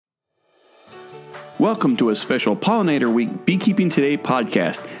Welcome to a special Pollinator Week Beekeeping Today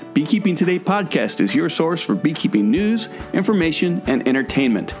podcast. Beekeeping Today podcast is your source for beekeeping news, information, and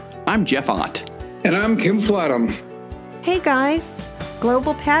entertainment. I'm Jeff Ott. And I'm Kim Flatham. Hey guys!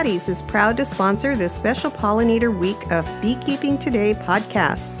 Global Patties is proud to sponsor this special Pollinator Week of Beekeeping Today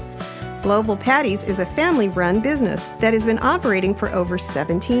podcasts. Global Patties is a family-run business that has been operating for over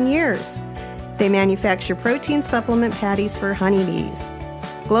 17 years. They manufacture protein supplement patties for honeybees.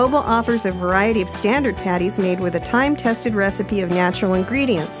 Global offers a variety of standard patties made with a time-tested recipe of natural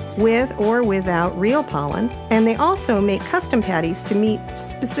ingredients, with or without real pollen, and they also make custom patties to meet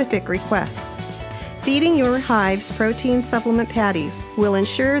specific requests. Feeding your hives protein supplement patties will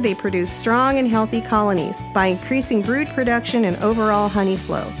ensure they produce strong and healthy colonies by increasing brood production and overall honey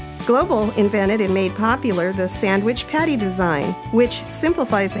flow. Global invented and made popular the sandwich patty design, which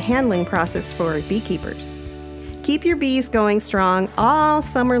simplifies the handling process for beekeepers. Keep your bees going strong all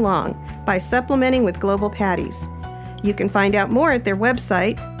summer long by supplementing with Global Patties. You can find out more at their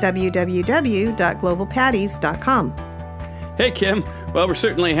website, www.globalpatties.com. Hey, Kim. Well, we're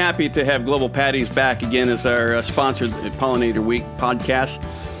certainly happy to have Global Patties back again as our sponsored Pollinator Week podcast.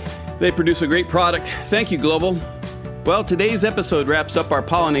 They produce a great product. Thank you, Global. Well, today's episode wraps up our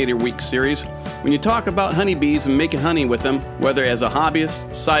Pollinator Week series. When you talk about honeybees and making honey with them, whether as a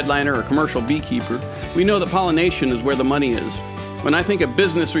hobbyist, sideliner, or commercial beekeeper, we know that pollination is where the money is. When I think of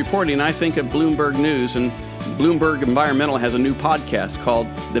business reporting, I think of Bloomberg News, and Bloomberg Environmental has a new podcast called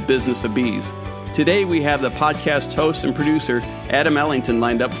The Business of Bees. Today we have the podcast host and producer, Adam Allington,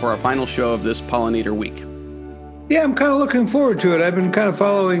 lined up for our final show of this Pollinator Week. Yeah, I'm kind of looking forward to it. I've been kind of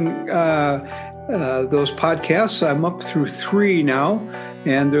following those podcasts. I'm up through 3 now,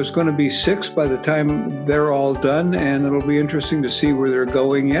 and there's going to be 6 by the time they're all done, and it'll be interesting to see where they're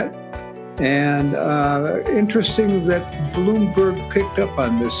going yet. And interesting that Bloomberg picked up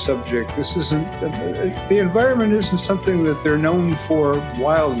on this subject. This isn't, the environment isn't something that they're known for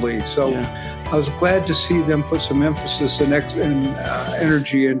wildly, so yeah. I was glad to see them put some emphasis and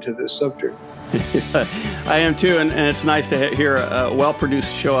energy into this subject. I am too, and it's nice to hear a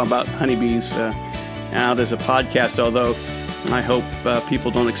well-produced show about honeybees out as a podcast, although I hope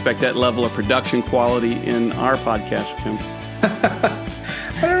people don't expect that level of production quality in our podcast, Kim.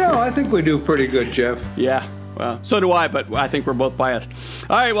 I don't know. I think we do pretty good, Jeff. Yeah, well, so do I, but I think we're both biased.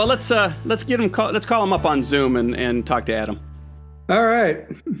 All right, well, let's call him up on Zoom and talk to Adam. All right.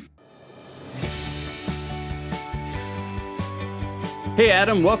 Hey,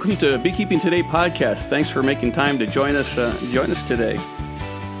 Adam, welcome to Beekeeping Today podcast. Thanks for making time to join us today.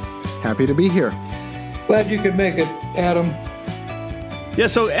 Happy to be here. Glad you could make it, Adam. Yeah,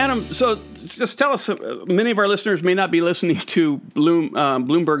 so Adam, just tell us, many of our listeners may not be listening to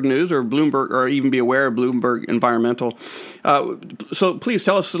Bloomberg News or Bloomberg, or even be aware of Bloomberg Environmental. So please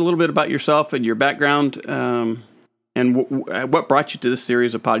tell us a little bit about yourself and your background, and what brought you to this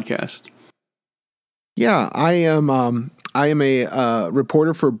series of podcasts. Yeah, I am a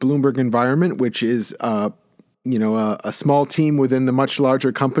reporter for Bloomberg Environment, which is a small team within the much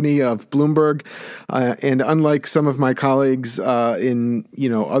larger company of Bloomberg. And unlike some of my colleagues in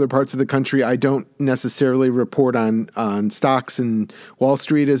other parts of the country, I don't necessarily report on stocks and Wall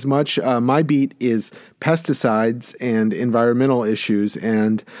Street as much. My beat is pesticides and environmental issues,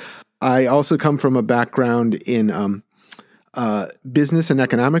 and I also come from a background in business and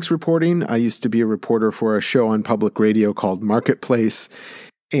economics reporting. I used to be a reporter for a show on public radio called Marketplace.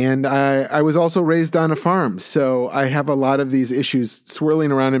 And I was also raised on a farm, so I have a lot of these issues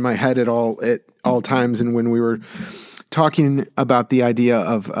swirling around in my head at all times. And when we were talking about the idea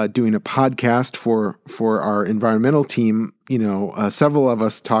of doing a podcast for our environmental team, several of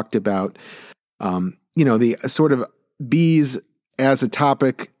us talked about the sort of bees as a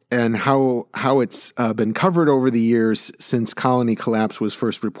topic and how it's been covered over the years since colony collapse was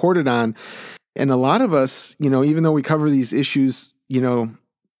first reported on. And a lot of us, even though we cover these issues,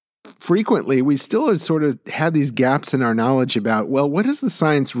 frequently, we still sort of had these gaps in our knowledge about, well, what does the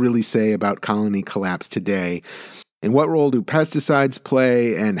science really say about colony collapse today? And what role do pesticides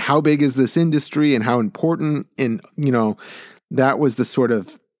play? And how big is this industry and how important? And, that was the sort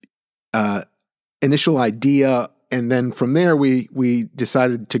of initial idea. And then from there, we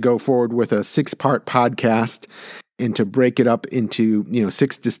decided to go forward with a 6-part podcast and to break it up into,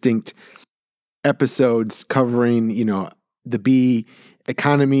 6 distinct episodes covering, the bee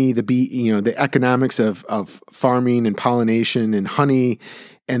economy, the economics of farming and pollination and honey,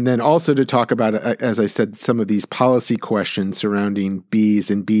 and then also to talk about, as I said, some of these policy questions surrounding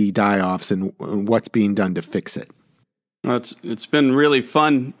bees and bee die-offs and what's being done to fix it. Well, it's been really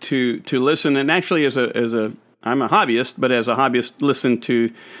fun to listen, and actually as a I'm a hobbyist, but as a hobbyist, listen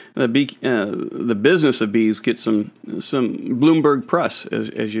to the business of bees, get some Bloomberg press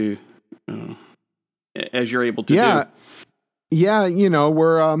as you're able to do. Yeah,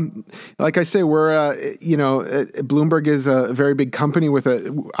 we're like I say, we're Bloomberg is a very big company with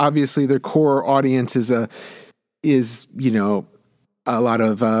obviously their core audience is a lot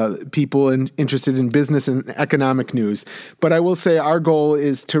of people interested in business and economic news. But I will say our goal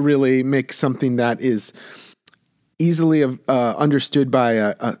is to really make something that is easily understood by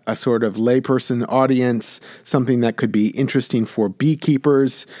a sort of layperson audience, something that could be interesting for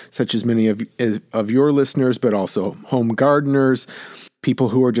beekeepers, such as many of your listeners, but also home gardeners, people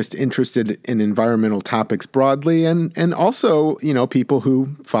who are just interested in environmental topics broadly, and also, people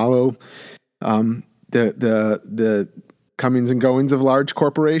who follow the comings and goings of large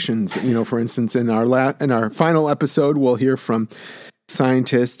corporations. For instance, in our final episode, we'll hear from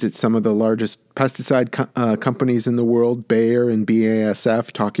scientists at some of the largest pesticide companies in the world, Bayer and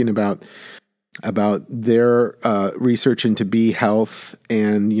BASF, talking about their research into bee health.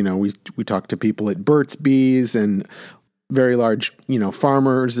 And we talk to people at Burt's Bees and very large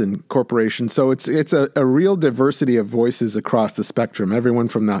farmers and corporations. So it's a real diversity of voices across the spectrum, everyone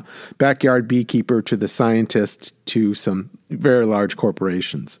from the backyard beekeeper to the scientist to some very large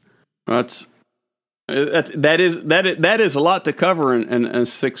corporations. That is a lot to cover in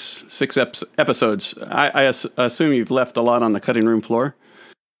six episodes. I assume you've left a lot on the cutting room floor.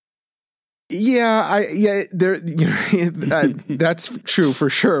 That's true for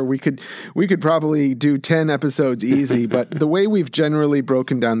sure. We could probably do 10 episodes easy, but the way we've generally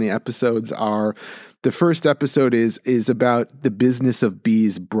broken down the episodes are: the first episode is about the business of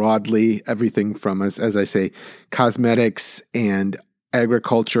bees broadly, everything from, as I say, cosmetics and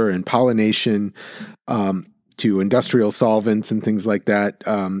agriculture and pollination, to industrial solvents and things like that.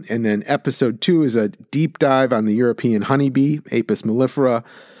 And then episode 2 is a deep dive on the European honeybee, Apis mellifera.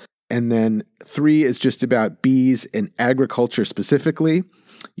 And then 3 is just about bees and agriculture specifically.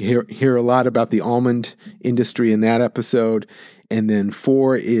 You hear a lot about the almond industry in that episode. And then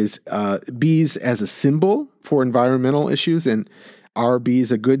 4 is bees as a symbol for environmental issues. And are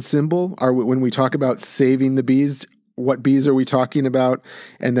bees a good symbol? When we talk about saving the bees, what bees are we talking about?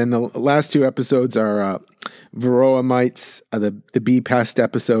 And then the last 2 episodes are varroa mites, the bee pest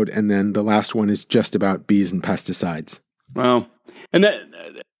episode. And then the last one is just about bees and pesticides. Wow. And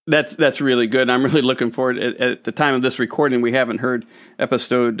that's really good. I'm really looking forward. At the time of this recording, we haven't heard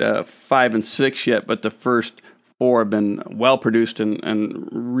episode 5 and 6 yet, but the first 4 have been well produced and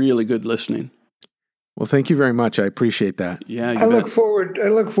really good listening. Well, thank you very much. I appreciate that. Yeah, I look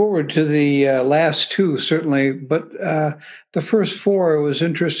forward to the last 2 certainly, but the first 4, it was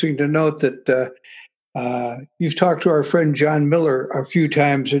interesting to note that you've talked to our friend John Miller a few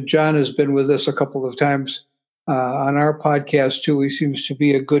times, and John has been with us a couple of times. On our podcast, too. He seems to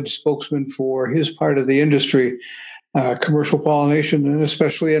be a good spokesman for his part of the industry, commercial pollination, and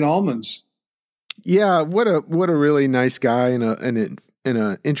especially in almonds. Yeah, what a really nice guy and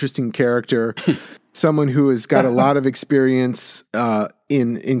an interesting character. Someone who has got a lot of experience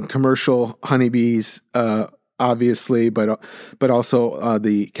in commercial honeybees, obviously, but also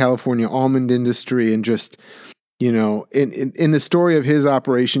the California almond industry, and just in the story of his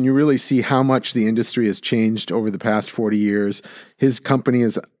operation, you really see how much the industry has changed over the past 40 years. His company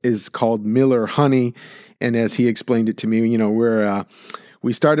is called Miller Honey, and as he explained it to me,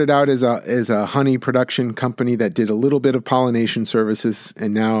 we started out as a honey production company that did a little bit of pollination services,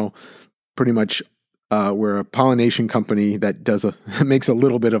 and now pretty much we're a pollination company that makes a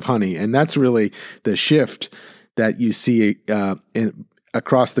little bit of honey, and that's really the shift that you see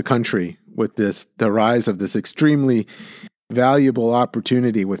across the country with the rise of this extremely valuable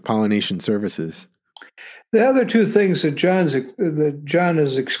opportunity with pollination services. The other 2 things that John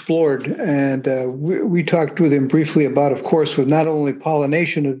has explored, and we talked with him briefly about, of course, with not only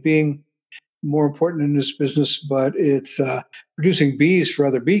pollination as being more important in this business, but it's producing bees for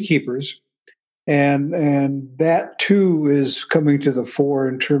other beekeepers. And that, too, is coming to the fore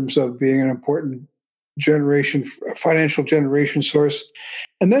in terms of being an important financial generation source.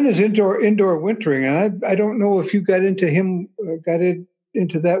 And then is indoor wintering. And I don't know if you got into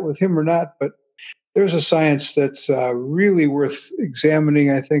that with him or not, but there's a science that's really worth examining,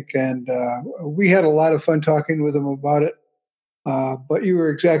 I think. And we had a lot of fun talking with him about it. But you were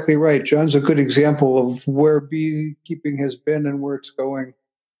exactly right. John's a good example of where beekeeping has been and where it's going.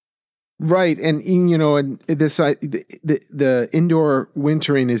 Right. And this the indoor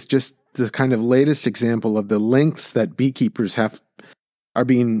wintering is just the kind of latest example of the lengths that beekeepers are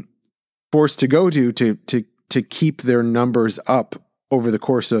being forced to go to keep their numbers up over the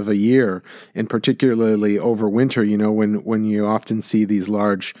course of a year, and particularly over winter, when you often see these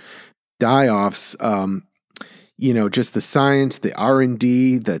large die-offs, just the science, the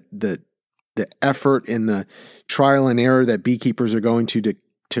R&D, the effort and the trial and error that beekeepers are going to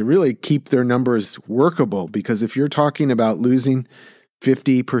really keep their numbers workable. Because if you're talking about losing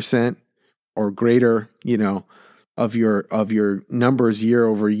 50% or greater, of your numbers year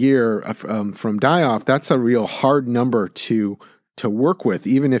over year from die-off, that's a real hard number to work with.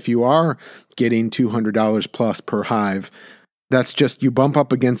 Even if you are getting $200 plus per hive, that's just, you bump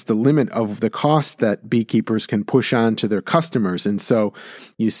up against the limit of the cost that beekeepers can push on to their customers. And so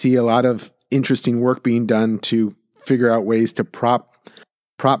you see a lot of interesting work being done to figure out ways to prop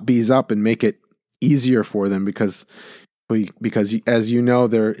bees up and make it easier for them, because as you know,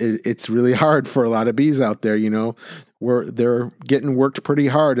 it's really hard for a lot of bees out there. They're getting worked pretty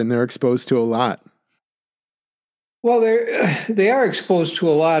hard and they're exposed to a lot. Well, they are exposed to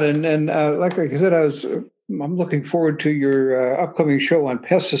a lot, and like I said, I'm looking forward to your upcoming show on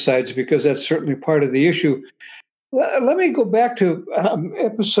pesticides, because that's certainly part of the issue. Let me go back to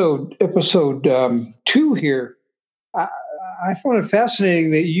episode 2 here. I found it fascinating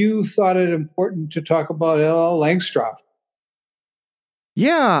that you thought it important to talk about L.L. Langstroth.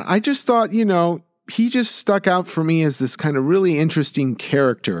 Yeah, I just thought, he just stuck out for me as this kind of really interesting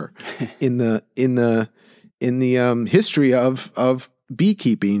character in the history of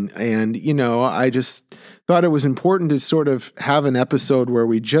beekeeping. And, I just thought it was important to sort of have an episode where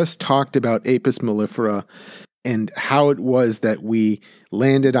we just talked about Apis mellifera and how it was that we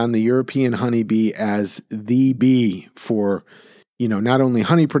landed on the European honeybee as the bee for, not only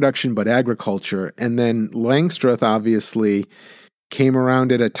honey production, but agriculture. And then Langstroth obviously came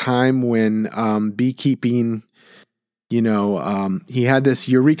around at a time when beekeeping, he had this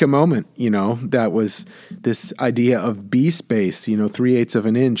eureka moment, that was this idea of bee space, 3/8 of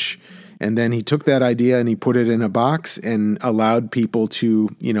an inch. And then he took that idea and he put it in a box and allowed people to,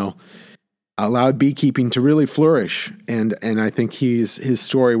 allowed beekeeping to really flourish. And I think his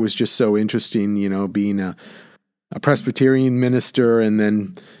story was just so interesting, being a Presbyterian minister and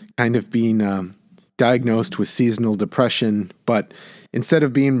then kind of being diagnosed with seasonal depression, but instead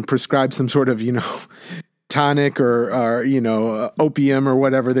of being prescribed some sort of, tonic or opium or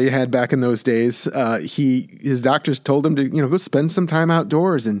whatever they had back in those days, his doctors told him to, go spend some time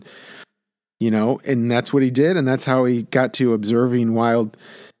outdoors, and that's what he did. And that's how he got to observing wild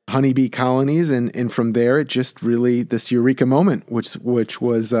honeybee colonies. And from there, it just really, this eureka moment, which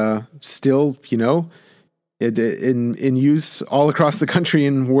was still, in use all across the country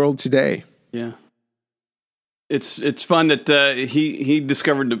and world today. Yeah. It's fun that he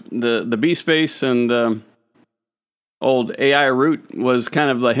discovered the bee space, and old AI Root was kind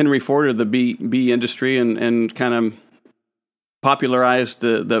of the Henry Ford of the bee industry, and kind of popularized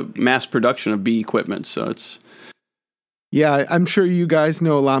the mass production of bee equipment. So it's... Yeah, I'm sure you guys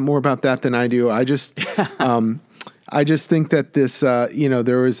know a lot more about that than I do. I just think that this,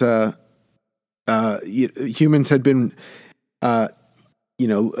 there was humans had been,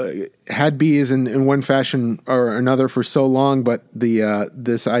 had bees in one fashion or another for so long, but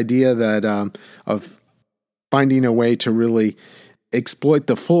this idea that of finding a way to really exploit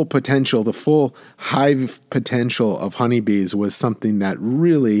the full potential, the full hive potential of honeybees was something that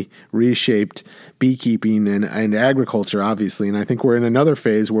really reshaped beekeeping and agriculture, obviously. And I think we're in another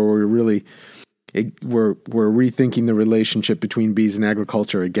phase where we're rethinking the relationship between bees and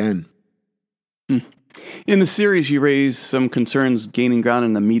agriculture again. In the series, you raise some concerns gaining ground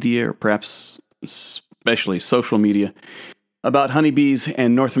in the media, or perhaps especially social media, about honeybees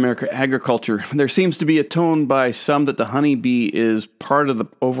and North America agriculture. There seems to be a tone by some that the honeybee is part of the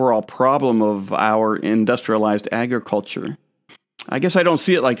overall problem of our industrialized agriculture. I guess I don't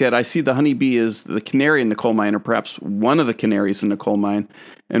see it like that. I see the honeybee as the canary in the coal mine, or perhaps one of the canaries in the coal mine,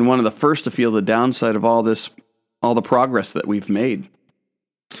 and one of the first to feel the downside of all the progress that we've made.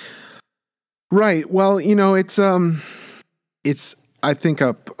 Right. Well, it's I think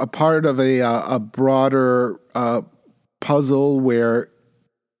a part of a broader puzzle where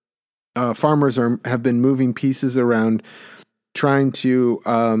farmers have been moving pieces around, trying to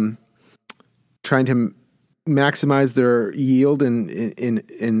maximize their yield and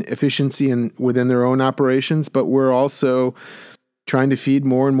efficiency and within their own operations, but we're also trying to feed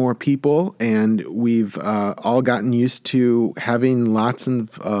more and more people, and we've all gotten used to having lots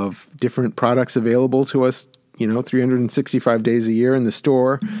of different products available to us, 365 days a year in the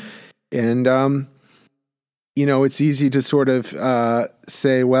store. And it's easy to sort of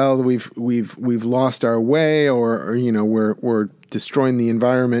say, well, we've lost our way, or we're destroying the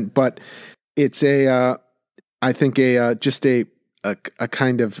environment. But it's I think just a a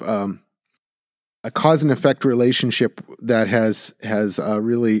kind of a cause and effect relationship that has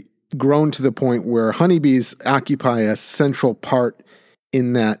really grown to the point where honeybees occupy a central part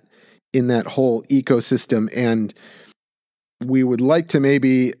in that whole ecosystem, and we would like to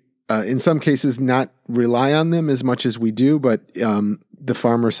maybe in some cases not rely on them as much as we do, but the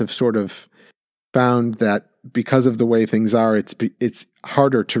farmers have sort of found that because of the way things are, it's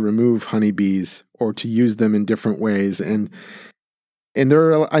harder to remove honeybees or to use them in different ways, and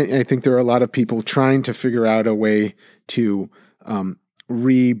I think there are a lot of people trying to figure out a way to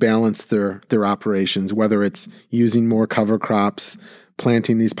rebalance their operations, whether it's using more cover crops,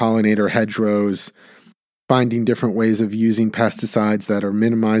 planting these pollinator hedgerows, finding different ways of using pesticides that are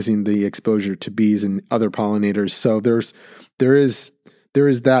minimizing the exposure to bees and other pollinators. So there is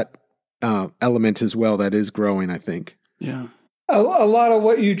that element as well that is growing, I think. Yeah. A lot of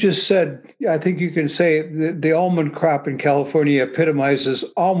what you just said, I think you can say the almond crop in California epitomizes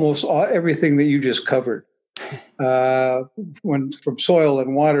almost everything that you just covered. From soil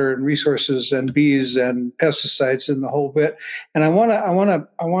and water and resources and bees and pesticides and the whole bit. And I want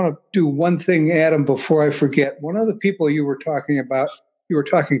to do one thing, Adam, before I forget. One of the people you were talking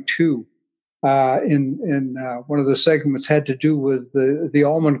to in one of the segments had to do with the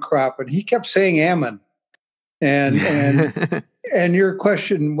almond crop, and he kept saying almond. And and your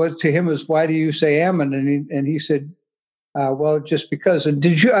question was to him is, why do you say almond? And he said, well, just because. And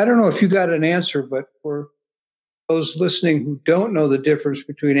I don't know if you got an answer, but for those listening who don't know the difference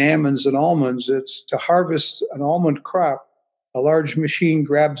between almonds and almonds, it's to harvest an almond crop. A large machine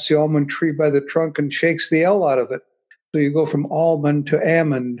grabs the almond tree by the trunk and shakes the L out of it. So you go from almond to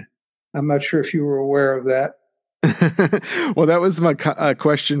almond. I'm not sure if you were aware of that. Well, that was my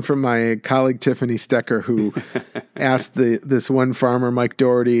question from my colleague Tiffany Stecker, who asked this one farmer, Mike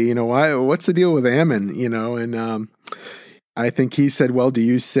Doherty, what's the deal with almond? And I think he said, well, do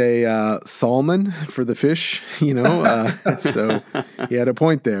you say salmon for the fish? So he had a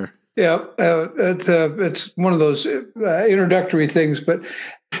point there. Yeah, it's one of those introductory things. But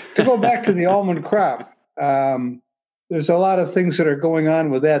to go back to the almond crop, there's a lot of things that are going on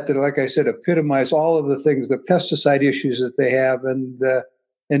with that, like I said, epitomize all of the things, the pesticide issues that they have, and the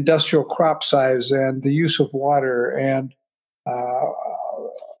industrial crop size, and the use of water, and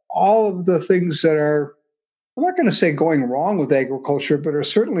all of the things that are, I'm not going to say going wrong with agriculture, but are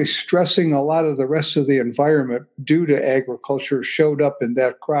certainly stressing a lot of the rest of the environment due to agriculture showed up in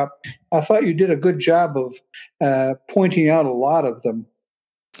that crop. I thought you did a good job of pointing out a lot of them.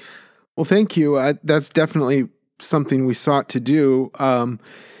 Well, thank you. That's definitely something we sought to do. When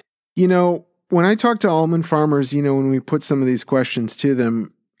I talk to almond farmers, when we put some of these questions to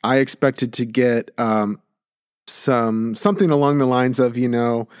them, I expected to get something along the lines of, we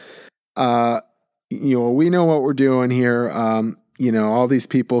know what we're doing here. All these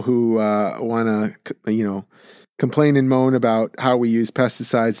people who want to, complain and moan about how we use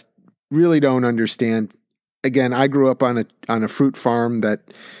pesticides really don't understand. Again, I grew up on a fruit farm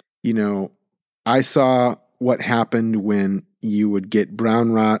that, I saw what happened when you would get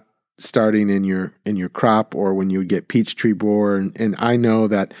brown rot starting in your crop, or when you would get peach tree borer, and I know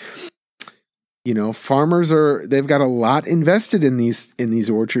that farmers they've got a lot invested in these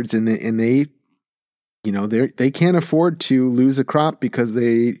orchards, and they can't afford to lose a crop because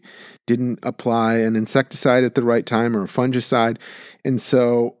they didn't apply an insecticide at the right time or a fungicide. And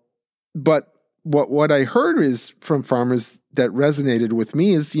so, but what I heard is from farmers that resonated with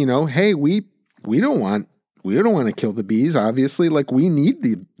me is, hey, we don't want to kill the bees. Obviously, like, we need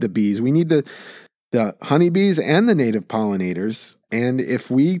the bees. We need the honeybees and the native pollinators. And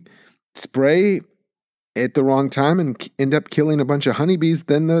if we spray at the wrong time and end up killing a bunch of honeybees,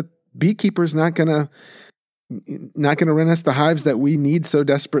 then the beekeeper's not gonna rent us the hives that we need so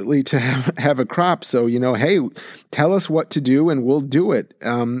desperately to have a crop. So, hey, tell us what to do and we'll do it.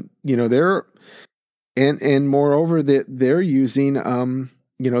 They're and moreover that they're using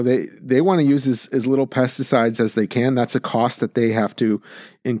they want to use as little pesticides as they can. That's a cost that they have to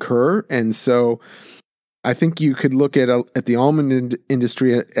incur. And so I think you could look at the almond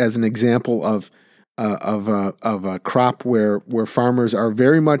industry as an example of a crop where farmers are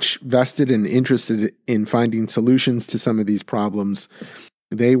very much vested and interested in finding solutions to some of these problems.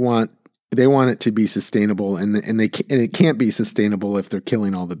 They want it to be sustainable, and it can't be sustainable if they're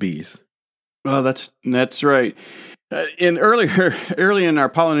killing all the bees. Well, that's right. Early in our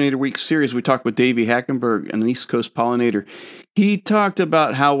Pollinator Week series, we talked with Davey Hackenberg, an East Coast pollinator. He talked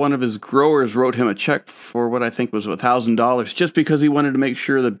about how one of his growers wrote him a check for what I think was $1,000 just because he wanted to make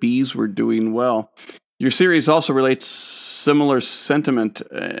sure the bees were doing well. Your series also relates similar sentiment,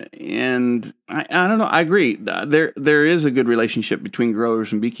 and I don't know. I agree. There is a good relationship between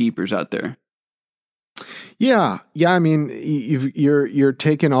growers and beekeepers out there. Yeah. I mean, you're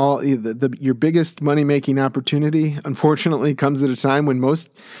taking all your biggest money making opportunity. Unfortunately, comes at a time when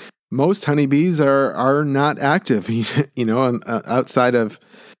most honeybees are not active. Outside of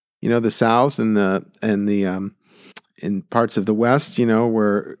the South and in parts of the West,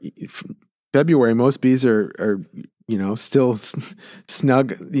 where February most bees are still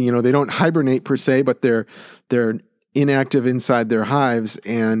snug. They don't hibernate per se, but they're inactive inside their hives,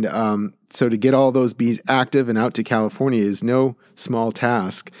 and so to get all those bees active and out to California is no small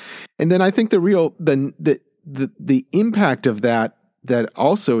task. And then I think the impact of that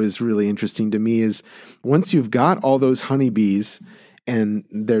also is really interesting to me is once you've got all those honeybees and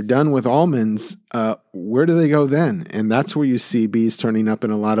they're done with almonds, where do they go then? And that's where you see bees turning up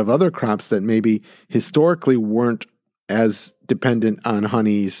in a lot of other crops that maybe historically weren't as dependent on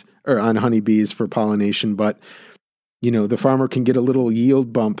honeybees for pollination, but the farmer can get a little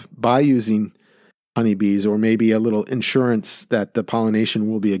yield bump by using honeybees, or maybe a little insurance that the pollination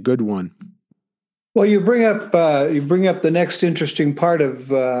will be a good one. Well, you bring up the next interesting part of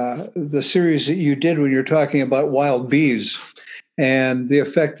the series that you did when you're talking about wild bees and the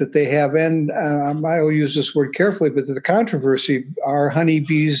effect that they have. And I will use this word carefully, but the controversy: are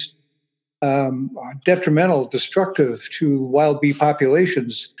honeybees detrimental, destructive to wild bee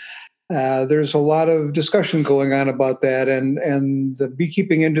populations? There's a lot of discussion going on about that, and the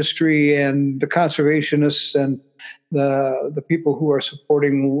beekeeping industry and the conservationists and the people who are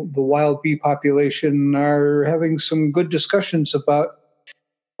supporting the wild bee population are having some good discussions about,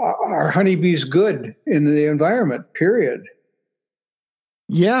 are honeybees good in the environment, period.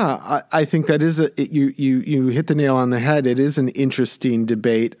 Yeah, I think that is you hit the nail on the head. It is an interesting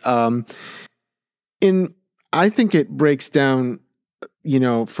debate. I think it breaks down.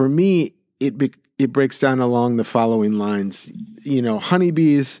 For me, it breaks down along the following lines.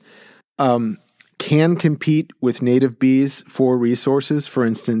 Honeybees can compete with native bees for resources. For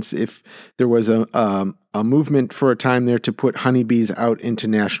instance, if there was a movement for a time there to put honeybees out into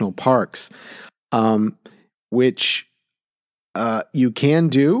national parks, which you can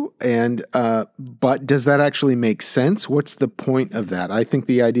do, but does that actually make sense? What's the point of that? I think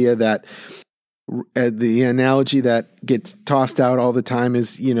the idea that the analogy that gets tossed out all the time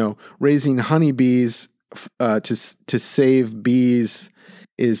is, raising honeybees to save bees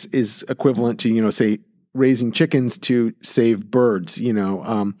is equivalent to, say, raising chickens to save birds.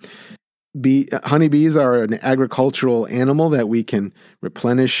 Honeybees are an agricultural animal that we can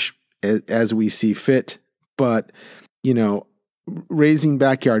replenish as we see fit, but raising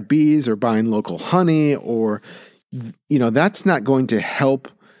backyard bees or buying local honey, or that's not going to help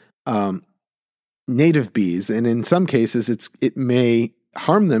native bees, and in some cases it may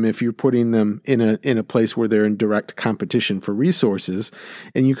harm them if you're putting them in a place where they're in direct competition for resources.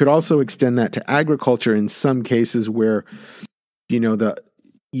 And you could also extend that to agriculture in some cases where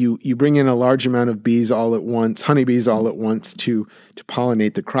you bring in a large amount of bees all at once, honeybees all at once to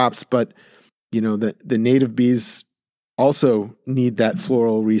pollinate the crops, but the native bees also need that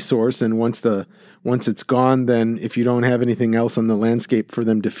floral resource, and once it's gone, then if you don't have anything else on the landscape for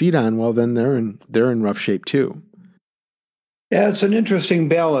them to feed on, well, then they're in rough shape too. Yeah, it's an interesting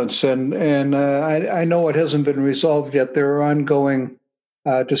balance, and I know it hasn't been resolved yet. There are ongoing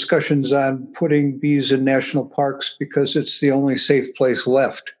discussions on putting bees in national parks because it's the only safe place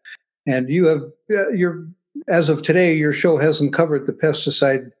left. And you have as of today, your show hasn't covered the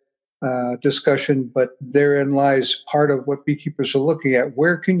pesticide discussion, but therein lies part of what beekeepers are looking at.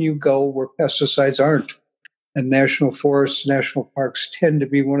 Where can you go where pesticides aren't? And national forests, national parks tend to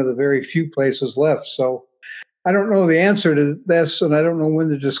be one of the very few places left. So I don't know the answer to this, and I don't know when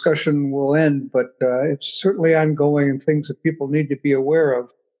the discussion will end, but it's certainly ongoing and things that people need to be aware of.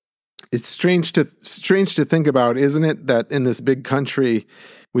 It's strange to think about, isn't it, that in this big country,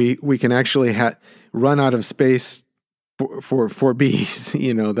 we can actually run out of space for bees.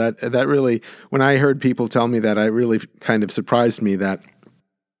 That really, when I heard people tell me that, I really kind of surprised me that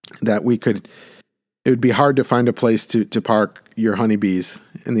it would be hard to find a place to park your honeybees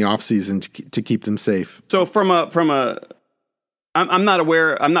in the off season to keep them safe. So I'm not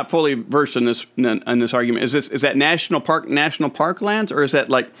aware. I'm not fully versed in this argument. Is that national park lands, or is that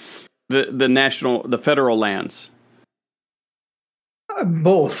like the federal lands?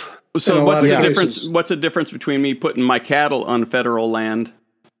 Both. So what's the difference? What's the difference between me putting my cattle on federal land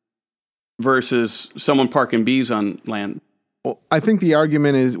versus someone parking bees on land? I think the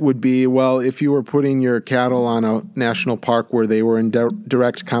argument would be, well, if you were putting your cattle on a national park where they were in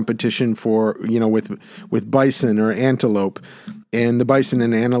direct competition for, with bison or antelope, and the bison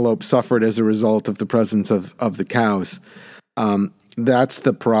and antelope suffered as a result of the presence of the cows, that's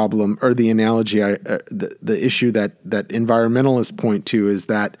the problem, or the analogy, the issue that environmentalists point to is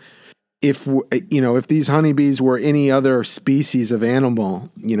that if these honeybees were any other species of animal,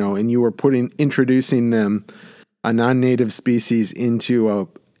 and you were introducing them, a non-native species, into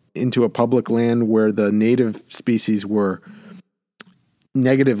a public land where the native species were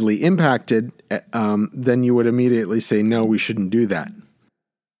negatively impacted, then you would immediately say, no, we shouldn't do that.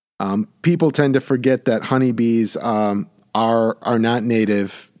 People tend to forget that honeybees are not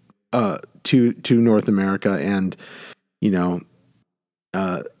native to North America, and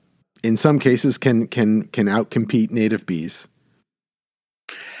in some cases can outcompete native bees.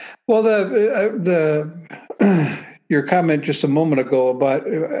 Well, your comment just a moment ago about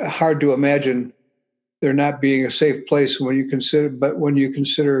hard to imagine there not being a safe place when you consider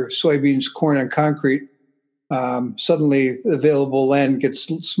soybeans, corn, and concrete, suddenly available land gets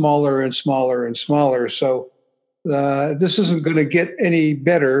smaller and smaller and smaller. So this isn't going to get any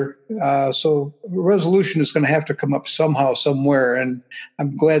better. So resolution is going to have to come up somehow, somewhere. And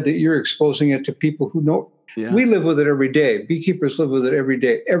I'm glad that you're exposing it to people who know. Yeah. We live with it every day. Beekeepers live with it every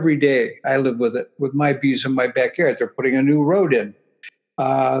day. Every day I live with it with my bees in my backyard. They're putting a new road in.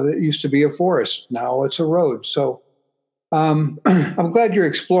 It used to be a forest. Now it's a road. So I'm glad you're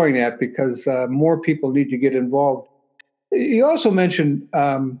exploring that, because more people need to get involved. You also mentioned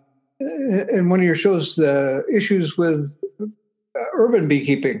in one of your shows the issues with urban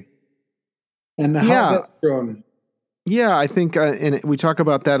beekeeping and how that's grown. Yeah, I think, and we talk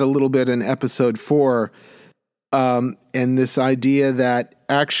about that a little bit in episode 4, and this idea that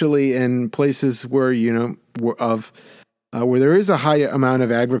actually in places where where there is a high amount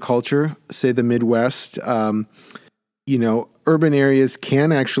of agriculture, say the Midwest, urban areas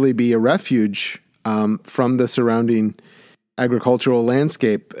can actually be a refuge from the surrounding agricultural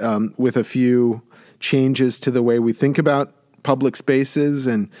landscape, with a few changes to the way we think about public spaces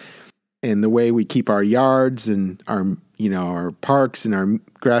and the way we keep our yards and our parks and our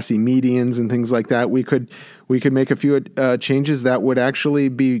grassy medians and things like that. We could make a few changes that would actually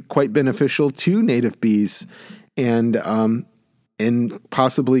be quite beneficial to native bees, and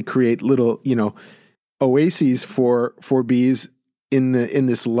possibly create little oases for bees in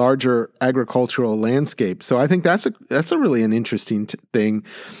this larger agricultural landscape. So I think that's a really an interesting thing.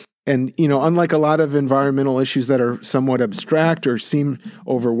 And, unlike a lot of environmental issues that are somewhat abstract or seem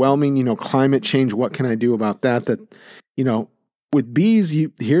overwhelming, climate change, what can I do about that? With bees,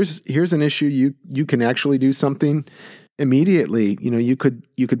 here's an issue you can actually do something immediately. You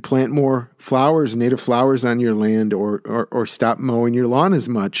could plant more flowers, native flowers on your land, or stop mowing your lawn as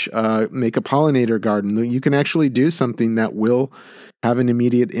much, make a pollinator garden. You can actually do something that will have an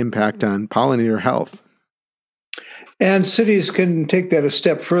immediate impact on pollinator health. And cities can take that a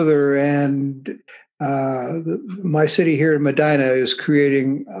step further. And my city here in Medina is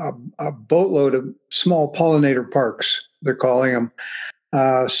creating a boatload of small pollinator parks, they're calling them,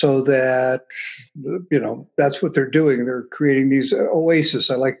 so that, that's what they're doing. They're creating these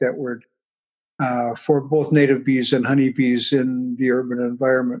oases, I like that word, for both native bees and honeybees in the urban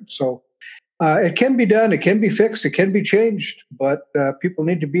environment. So it can be done, it can be fixed, it can be changed, but people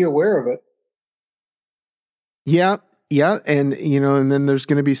need to be aware of it. Yeah, and and then there's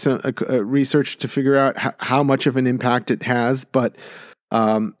going to be some research to figure out how much of an impact it has. But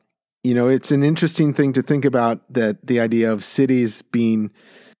it's an interesting thing to think about, that the idea of cities being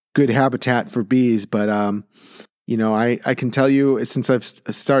good habitat for bees. But I can tell you, since I've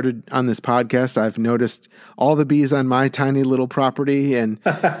started on this podcast, I've noticed all the bees on my tiny little property, and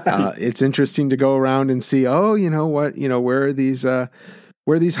it's interesting to go around and see. Oh, where are these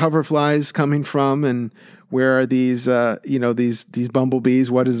hoverflies coming from, and where are these, these bumblebees?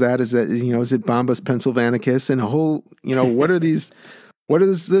 What is that? Is that, is it Bombus pennsylvanicus? And a whole, what are these? What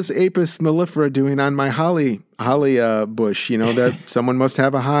is this Apis mellifera doing on my holly bush? That someone must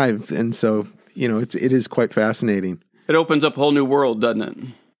have a hive, and so it is quite fascinating. It opens up a whole new world, doesn't it?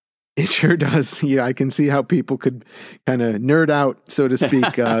 It sure does. Yeah, I can see how people could kind of nerd out, so to speak,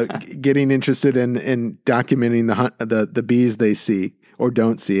 getting interested in documenting the bees they see or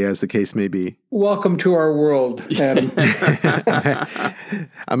don't see, as the case may be. Welcome to our world, Adam.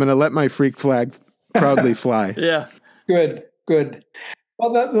 I'm going to let my freak flag proudly fly. Yeah. Good.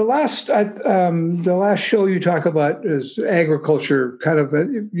 Well, the last show you talk about is agriculture. Kind of,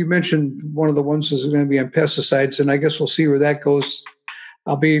 you mentioned one of the ones is going to be on pesticides, and I guess we'll see where that goes.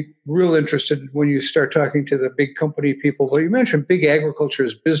 I'll be real interested when you start talking to the big company people. Well, you mentioned big agriculture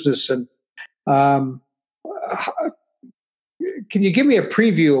as business, and um, can you give me a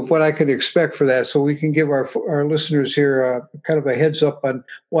preview of what I could expect for that, so we can give our listeners here kind of a heads up on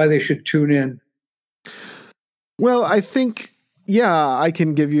why they should tune in? Well, I think, yeah, I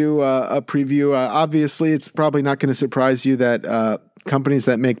can give you a preview. Obviously, it's probably not going to surprise you that companies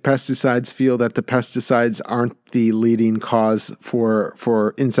that make pesticides feel that the pesticides aren't the leading cause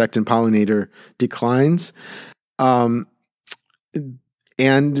for insect and pollinator declines. And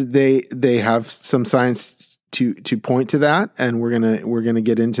they have some science to point to that, and we're gonna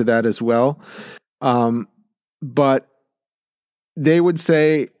get into that as well. But they would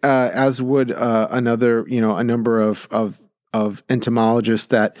say, as would a number of entomologists,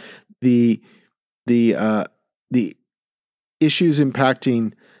 that the issues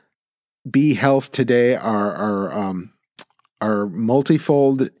impacting bee health today are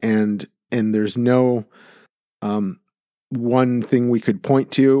multifold, and there's no one thing we could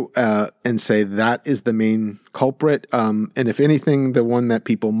point to and say that is the main culprit. And if anything, the one that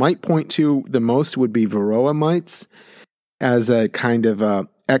people might point to the most would be varroa mites as a kind of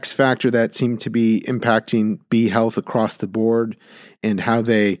X factor that seemed to be impacting bee health across the board and how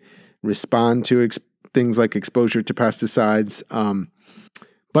they respond to things like exposure to pesticides.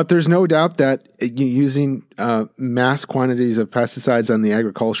 But there's no doubt that using mass quantities of pesticides on the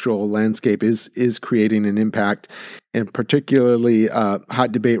agricultural landscape is creating an impact, and particularly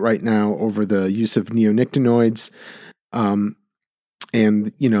hot debate right now over the use of neonicotinoids. And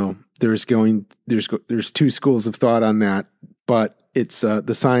there's two schools of thought on that, but it's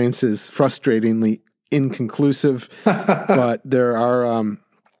the science is frustratingly inconclusive. But there are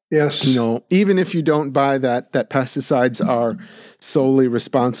yes, even if you don't buy that pesticides are solely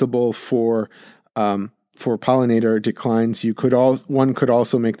responsible for pollinator declines, one could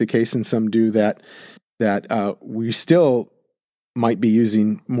also make the case, and some do, that we still might be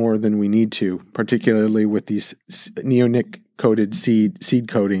using more than we need to, particularly with these neonic-coated seed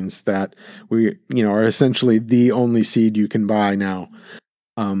coatings that are essentially the only seed you can buy now.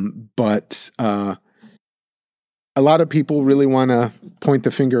 But a lot of people really want to point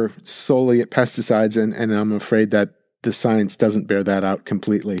the finger solely at pesticides, and I'm afraid that the science doesn't bear that out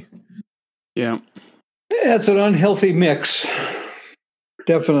completely. Yeah. It's an unhealthy mix.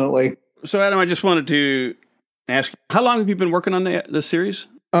 Definitely. So, Adam, I just wanted to ask, how long have you been working on the series?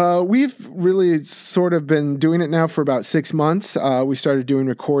 We've really sort of been doing it now for about 6 months. We started doing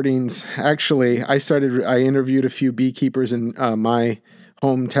recordings. Actually, I interviewed a few beekeepers in my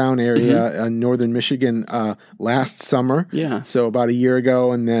hometown area in northern Michigan last summer. Yeah. So about a year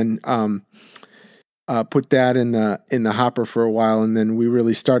ago, and then put that in the hopper for a while, and then we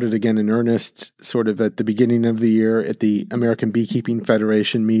really started again in earnest sort of at the beginning of the year at the American Beekeeping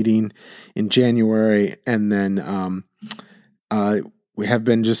Federation meeting in January, and then we have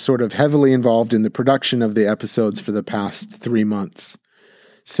been just sort of heavily involved in the production of the episodes for the past 3 months.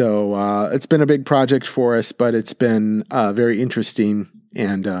 So it's been a big project for us, but it's been very interesting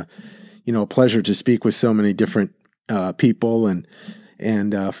and a pleasure to speak with so many different people, and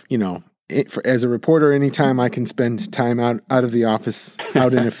as a reporter, anytime I can spend time out of the office,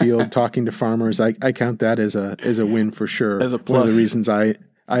 out in a field talking to farmers, I count that as a win for sure. As a plus. One of the reasons I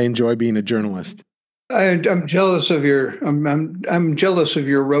enjoy being a journalist. I'm jealous of your I'm jealous of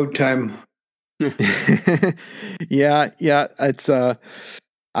your road time. Yeah. It's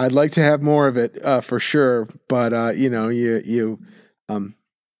I'd like to have more of it for sure, but a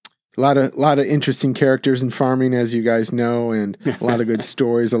lot of interesting characters in farming, as you guys know, and a lot of good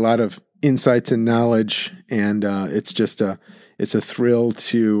stories, a lot of insights and knowledge, and it's a thrill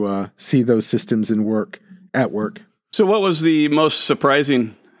to see those systems at work. So what was the most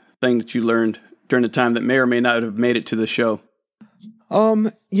surprising thing that you learned during the time that may or may not have made it to the show?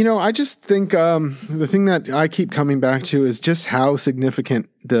 I just think the thing that I keep coming back to is just how significant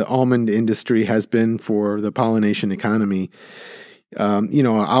the almond industry has been for the pollination economy.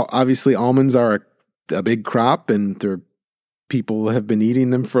 Obviously almonds are a big crop, and people have been eating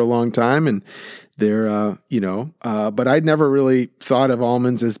them for a long time, and they're, but I'd never really thought of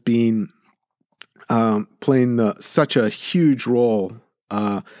almonds as being, playing such a huge role,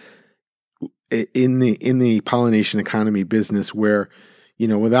 in the pollination economy business, where,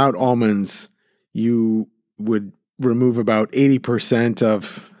 without almonds, you would remove about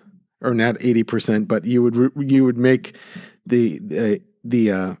 80% or not 80%, but you would make the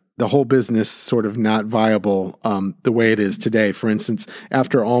whole business sort of not viable the way it is today. For instance,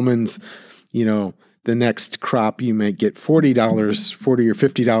 after almonds, the next crop you may get $40 or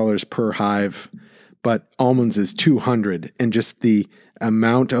 $50 per hive, but almonds is $200, and just the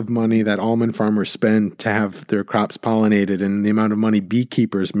amount of money that almond farmers spend to have their crops pollinated and the amount of money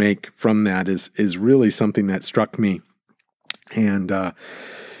beekeepers make from that is really something that struck me. And, I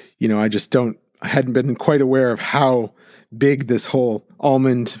hadn't been quite aware of how big this whole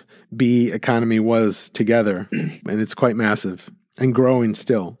almond bee economy was together. And it's quite massive and growing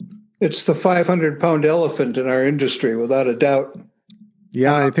still. It's the 500-pound elephant in our industry, without a doubt.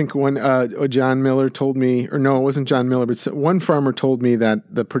 Yeah, I think when John Miller told me, or no, it wasn't John Miller, but one farmer told me that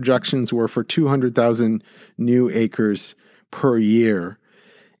the projections were for 200,000 new acres per year.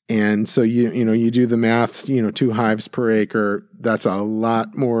 And so you do the math, 2 hives per acre. That's a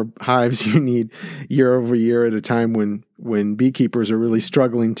lot more hives you need year over year at a time when beekeepers are really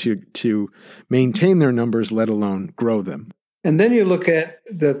struggling to maintain their numbers, let alone grow them. And then you look at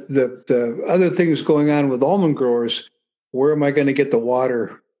the other things going on with almond growers. Where am I going to get the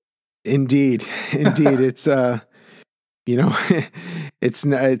water? Indeed. It's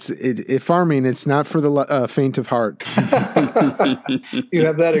farming. It's not for the faint of heart. You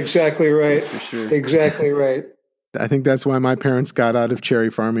have that exactly right. For sure. Exactly right. I think that's why my parents got out of cherry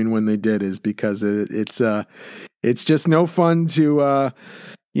farming when they did, is because it's just no fun to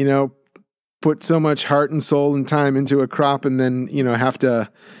put so much heart and soul and time into a crop and then have to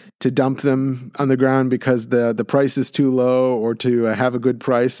dump them on the ground because the price is too low, or to have a good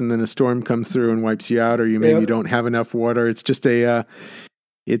price and then a storm comes through and wipes you out, or you maybe don't have enough water. It's just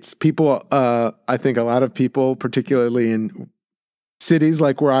it's people, I think a lot of people, particularly in cities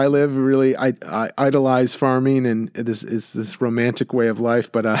like where I live, really idolize farming, and this is this romantic way of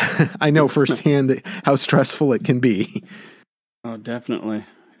life, but I know firsthand how stressful it can be. Oh, definitely.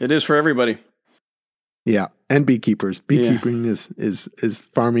 It is for everybody. Yeah, and beekeepers. Beekeeping is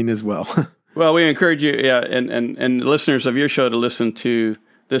farming as well. Well, we encourage you, and listeners of your show to listen to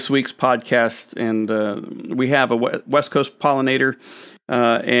this week's podcast. And we have a West Coast pollinator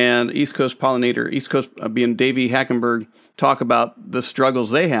and East Coast pollinator. East Coast being Davey Hackenberg, talk about the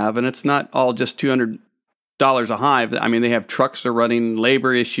struggles they have, and it's not all just $200 a hive. I mean, they have trucks they're running,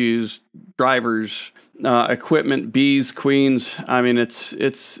 labor issues, drivers. Equipment, bees, queens. I mean,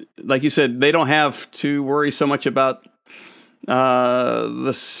 it's like you said, they don't have to worry so much about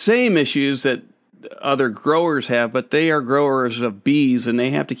the same issues that other growers have, but they are growers of bees, and they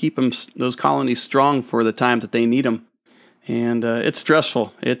have to keep those colonies strong for the time that they need them. And it's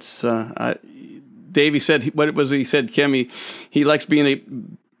stressful. It's Davey said, what was it he said, Kim? He likes being a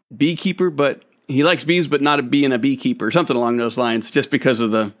beekeeper, but he likes bees, but not being a beekeeper, something along those lines, just because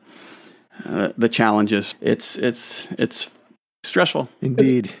of the challenges. It's stressful.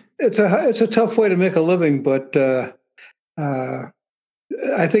 Indeed. It's a tough way to make a living, but I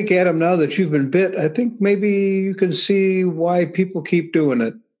think, Adam, now that you've been bit, I think maybe you can see why people keep doing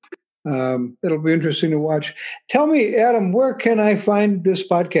it. It'll be interesting to watch. Tell me, Adam, where can I find this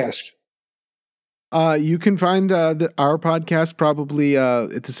podcast? You can find our podcast probably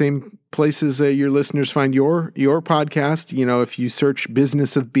at the same places your listeners find your podcast. If you search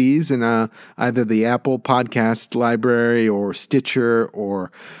Business of Bees in either the Apple Podcast Library or Stitcher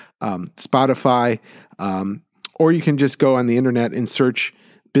or Spotify, or you can just go on the internet and search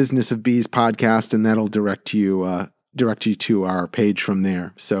Business of Bees podcast, and that'll direct you to our page from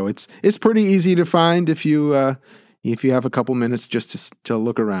there. So it's pretty easy to find if you have a couple minutes just to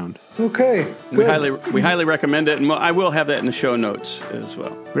look around. Okay. We highly recommend it, and I will have that in the show notes as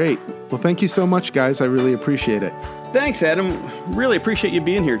well. Great. Well, thank you so much, guys. I really appreciate it. Thanks, Adam. Really appreciate you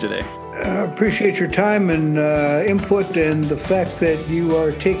being here today. Appreciate your time and input, and the fact that you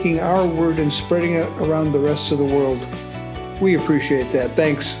are taking our word and spreading it around the rest of the world. We appreciate that.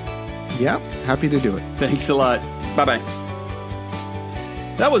 Thanks. Yeah, happy to do it. Thanks a lot. Bye-bye.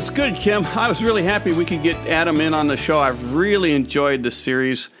 That was good, Kim. I was really happy we could get Adam in on the show. I've really enjoyed this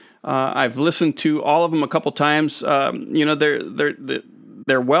series. I've listened to all of them a couple times. They're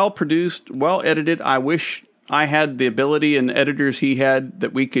well produced, well edited. I wish I had the ability and editors he had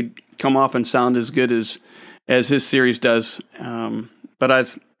that we could come off and sound as good as his series does. But I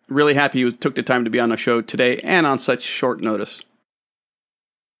was really happy you took the time to be on the show today and on such short notice.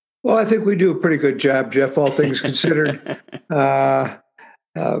 Well, I think we do a pretty good job, Jeff, all things considered.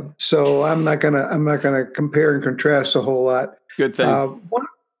 So I'm not gonna compare and contrast a whole lot. Good thing.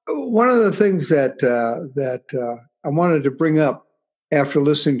 One of the things that I wanted to bring up after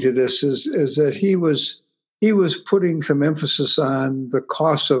listening to this is that he was putting some emphasis on the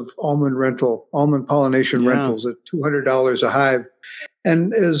cost of almond pollination rentals at $200 a hive.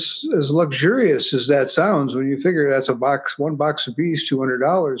 And as luxurious as that sounds, when you figure that's one box of bees,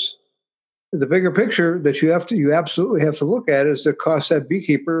 $200, the bigger picture that you absolutely have to look at is the cost that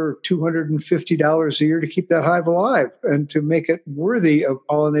beekeeper $250 a year to keep that hive alive and to make it worthy of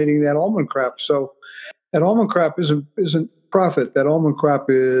pollinating that almond crop. So that almond crop isn't profit. That almond crop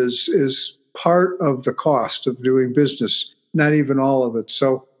is part of the cost of doing business, not even all of it.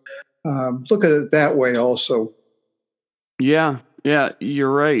 So look at it that way also. Yeah,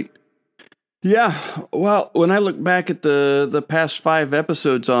 you're right. Yeah, well, when I look back at the past 5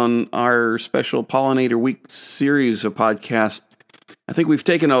 episodes on our special Pollinator Week series of podcasts, I think we've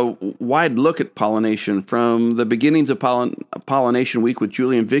taken a wide look at pollination from the beginnings of Pollination Week with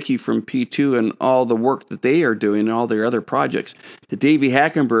Julie and Vicky from P2 and all the work that they are doing and all their other projects, to Davey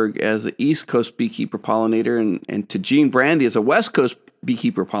Hackenberg as an East Coast beekeeper pollinator, and to Gene Brandy as a West Coast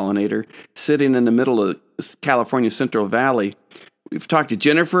beekeeper pollinator sitting in the middle of California Central Valley. We've talked to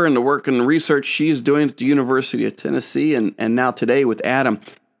Jennifer and the work and research she's doing at the University of Tennessee, and now today with Adam.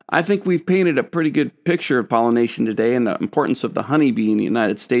 I think we've painted a pretty good picture of pollination today and the importance of the honeybee in the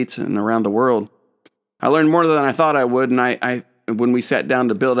United States and around the world. I learned more than I thought I would, and I when we sat down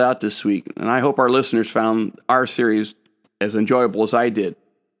to build out this week, and I hope our listeners found our series as enjoyable as I did,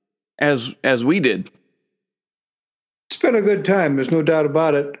 as we did. It's been a good time. There's no doubt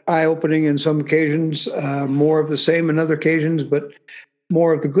about it. Eye-opening in some occasions, more of the same in other occasions, but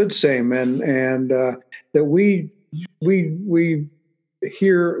more of the good same. And that we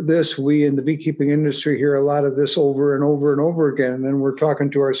hear this, we in the beekeeping industry hear a lot of this over and over and over again. And then we're talking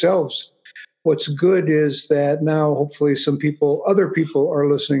to ourselves. What's good is that now hopefully other people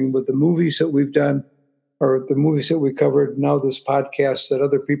are listening with the movies that we've done or the movies that we covered. Now this podcast, that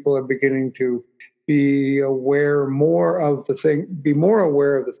other people are beginning to be more aware of the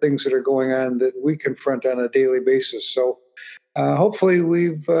things that are going on that we confront on a daily basis. So hopefully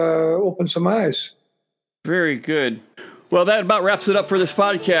we've opened some eyes. Very good. Well, that about wraps it up for this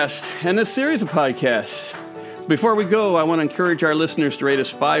podcast and this series of podcasts. Before we go, I want to encourage our listeners to rate us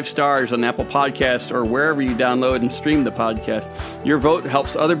 5 stars on Apple Podcasts or wherever you download and stream the podcast. Your vote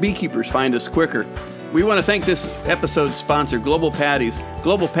helps other beekeepers find us quicker. We want to thank this episode's sponsor, Global Patties.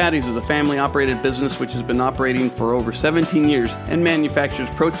 Global Patties is a family-operated business which has been operating for over 17 years and manufactures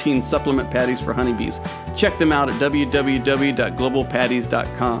protein supplement patties for honeybees. Check them out at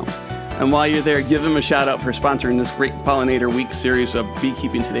www.globalpatties.com. And while you're there, give them a shout-out for sponsoring this great Pollinator Week series of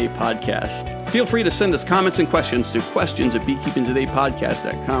Beekeeping Today podcast. Feel free to send us comments and questions to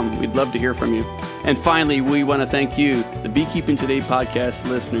questions@beekeepingtodaypodcast.com. We'd love to hear from you. And finally, we want to thank you, the Beekeeping Today podcast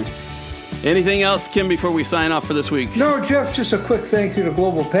listeners. Anything else, Kim, before we sign off for this week? No, Jeff, just a quick thank you to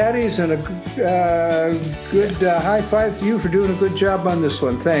Global Patties and a good high five to you for doing a good job on this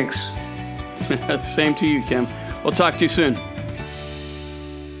one. Thanks. Same to you, Kim. We'll talk to you soon.